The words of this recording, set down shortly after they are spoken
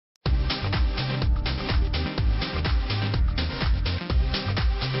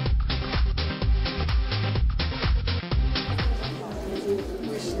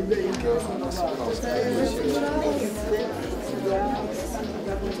Do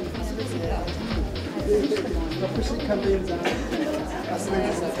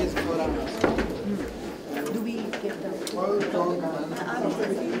we get them?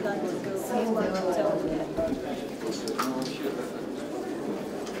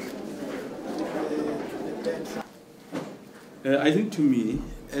 I think to me,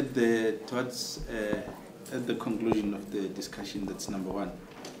 at the conclusion of the discussion, that's number one.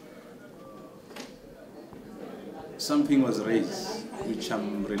 Something was raised, which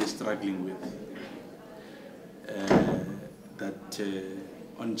I'm really struggling with,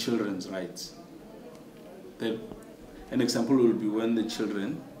 on children's rights. An example will be when the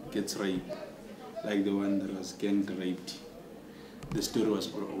children gets raped, like the one that was gang raped. The story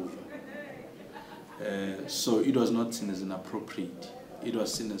was all over. So it was not seen as inappropriate. It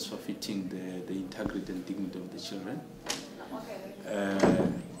was seen as forfeiting the integrity and dignity of the children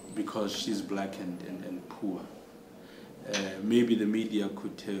because she's black and poor. Maybe the media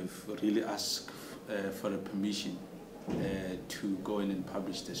could have really asked for a permission to go in and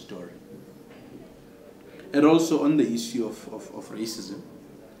publish the story. And also on the issue of racism,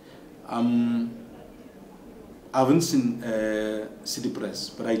 I haven't seen City Press,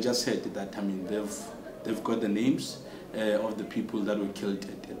 but I just heard that they've got the names of the people that were killed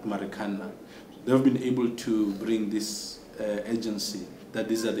at Marikana. They've been able to bring this agency that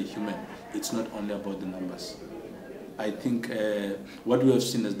these are the human. It's not only about the numbers. I think what we have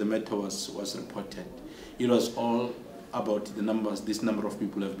seen as the matter was reported, it was all about the numbers. This number of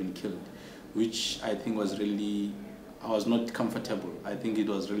people have been killed, which I think was really, I was not comfortable. I think it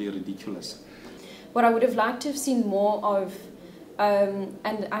was really ridiculous. What I would have liked to have seen more of,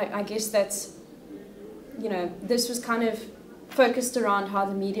 and I guess that's, you know, this was kind of focused around how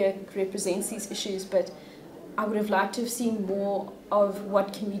the media represents these issues, but I would have liked to have seen more of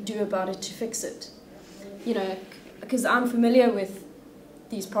what can we do about it to fix it. You know, because I'm familiar with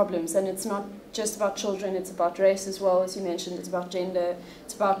these problems, and it's not just about children, it's about race as well, as you mentioned, it's about gender,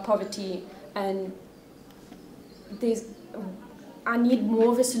 it's about poverty, and I need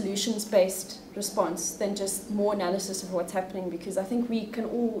more of a solutions-based response than just more analysis of what's happening, because I think we can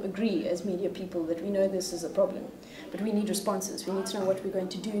all agree as media people that we know this is a problem, but we need responses. We need to know what we're going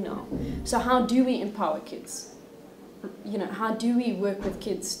to do now. So how do we empower kids? You know, how do we work with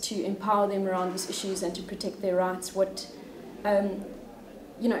kids to empower them around these issues and to protect their rights?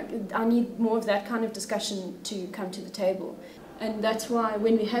 You know, I need more of that kind of discussion to come to the table. And that's why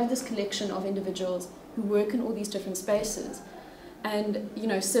when we have this collection of individuals who work in all these different spaces, and, you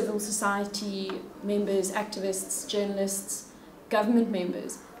know, civil society members, activists, journalists, government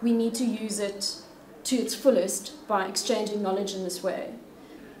members, we need to use it to its fullest by exchanging knowledge in this way.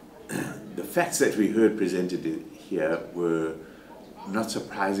 The facts that we heard presented here were not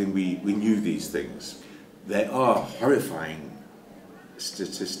surprising. We knew these things. They are horrifying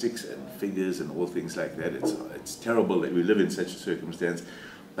statistics and figures and all things like that. It's terrible that we live in such a circumstance,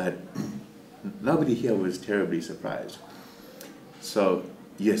 but nobody here was terribly surprised. So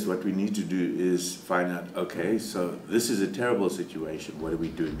yes, what we need to do is find out, okay, so this is a terrible situation, what are we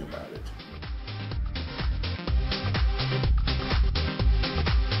doing about it?